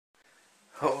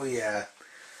Oh yeah,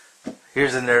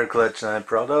 here's another collection I'm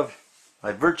proud of.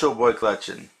 My Virtual Boy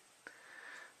collection.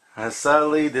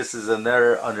 Sadly, this is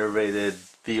another underrated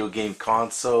video game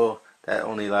console that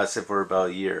only lasted for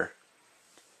about a year.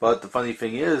 But the funny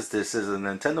thing is, this is a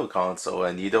Nintendo console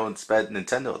and you don't expect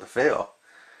Nintendo to fail.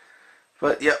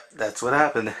 But yep, that's what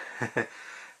happened.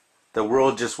 The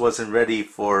world just wasn't ready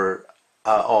for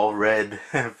all red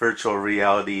virtual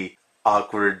reality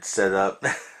awkward setup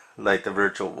like the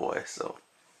Virtual Boy.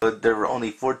 But there were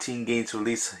only 14 games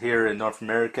released here in North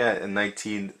America and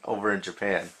 19 over in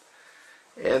Japan.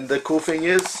 And the cool thing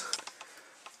is,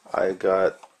 I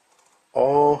got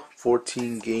all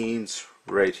 14 games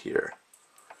right here.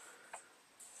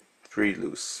 Free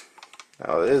loose.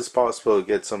 Now it is possible to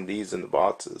get some of these in the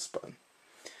boxes, but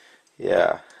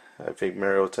yeah, I think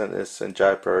Mario Tennis and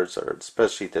Jaipers are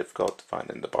especially difficult to find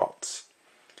in the box.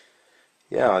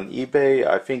 Yeah, on eBay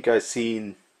I think I've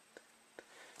seen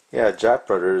Jack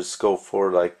Brothers go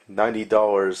for like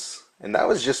 $90, and that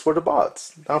was just for the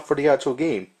bots, not for the actual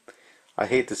game. I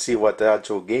hate to see what the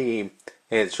actual game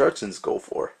and instructions go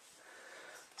for.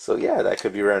 So yeah, that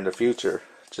could be rare in the future.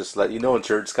 Just let you know,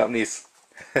 insurance companies.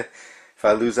 If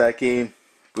I lose that game,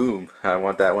 boom, I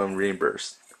want that one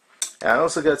reimbursed. And I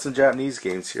also got some Japanese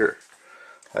games here.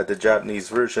 The Japanese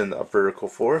version of Vertical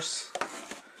Force,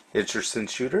 interesting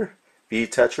shooter. V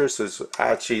Tetris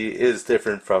is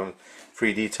different from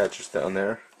 3D Tetris down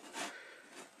there.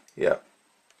 Yeah,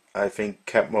 I think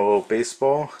Capmo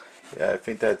Baseball. Yeah, I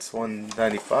think that's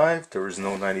 195. There was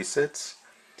no 96.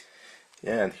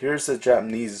 Yeah, and here's the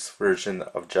Japanese version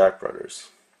of Jack Brothers,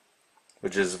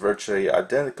 which is virtually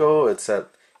identical,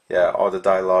 except all the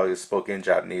dialogue is spoken in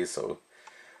Japanese. So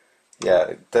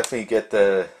yeah, definitely get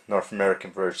the North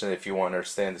American version if you want to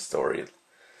understand the story.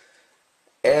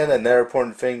 And another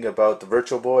important thing about the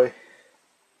Virtual Boy,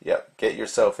 get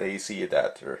yourself an AC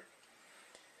adapter.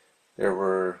 There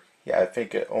were, I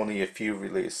think only a few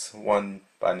released. One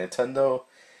by Nintendo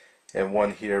and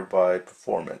one here by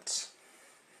Performance.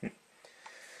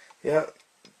 Yeah,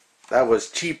 that was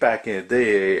cheap back in the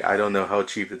day. I don't know how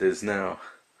cheap it is now.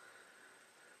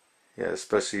 Yeah,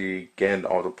 especially getting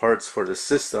all the parts for the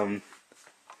system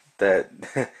that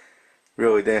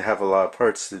really didn't have a lot of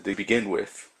parts to begin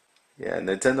with. Yeah,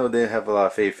 Nintendo didn't have a lot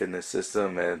of faith in the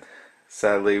system, and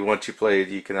sadly, once you play it,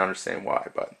 you can understand why.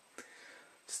 But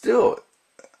still,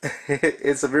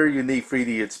 it's a very unique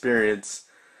 3D experience.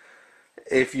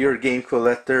 If you're a game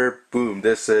collector, boom,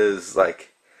 this is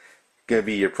like gonna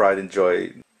be your pride and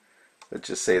joy. Let's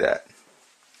just say that.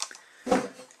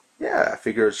 Yeah, I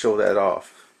figured I'd show that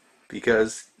off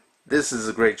because this is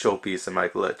a great showpiece in my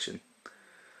collection.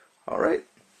 Alright,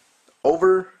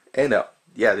 over and out.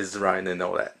 Yeah, this is Ryan and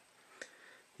all that.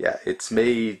 Yeah, it's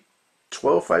May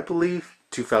 12th, I believe,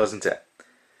 2010.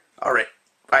 Alright.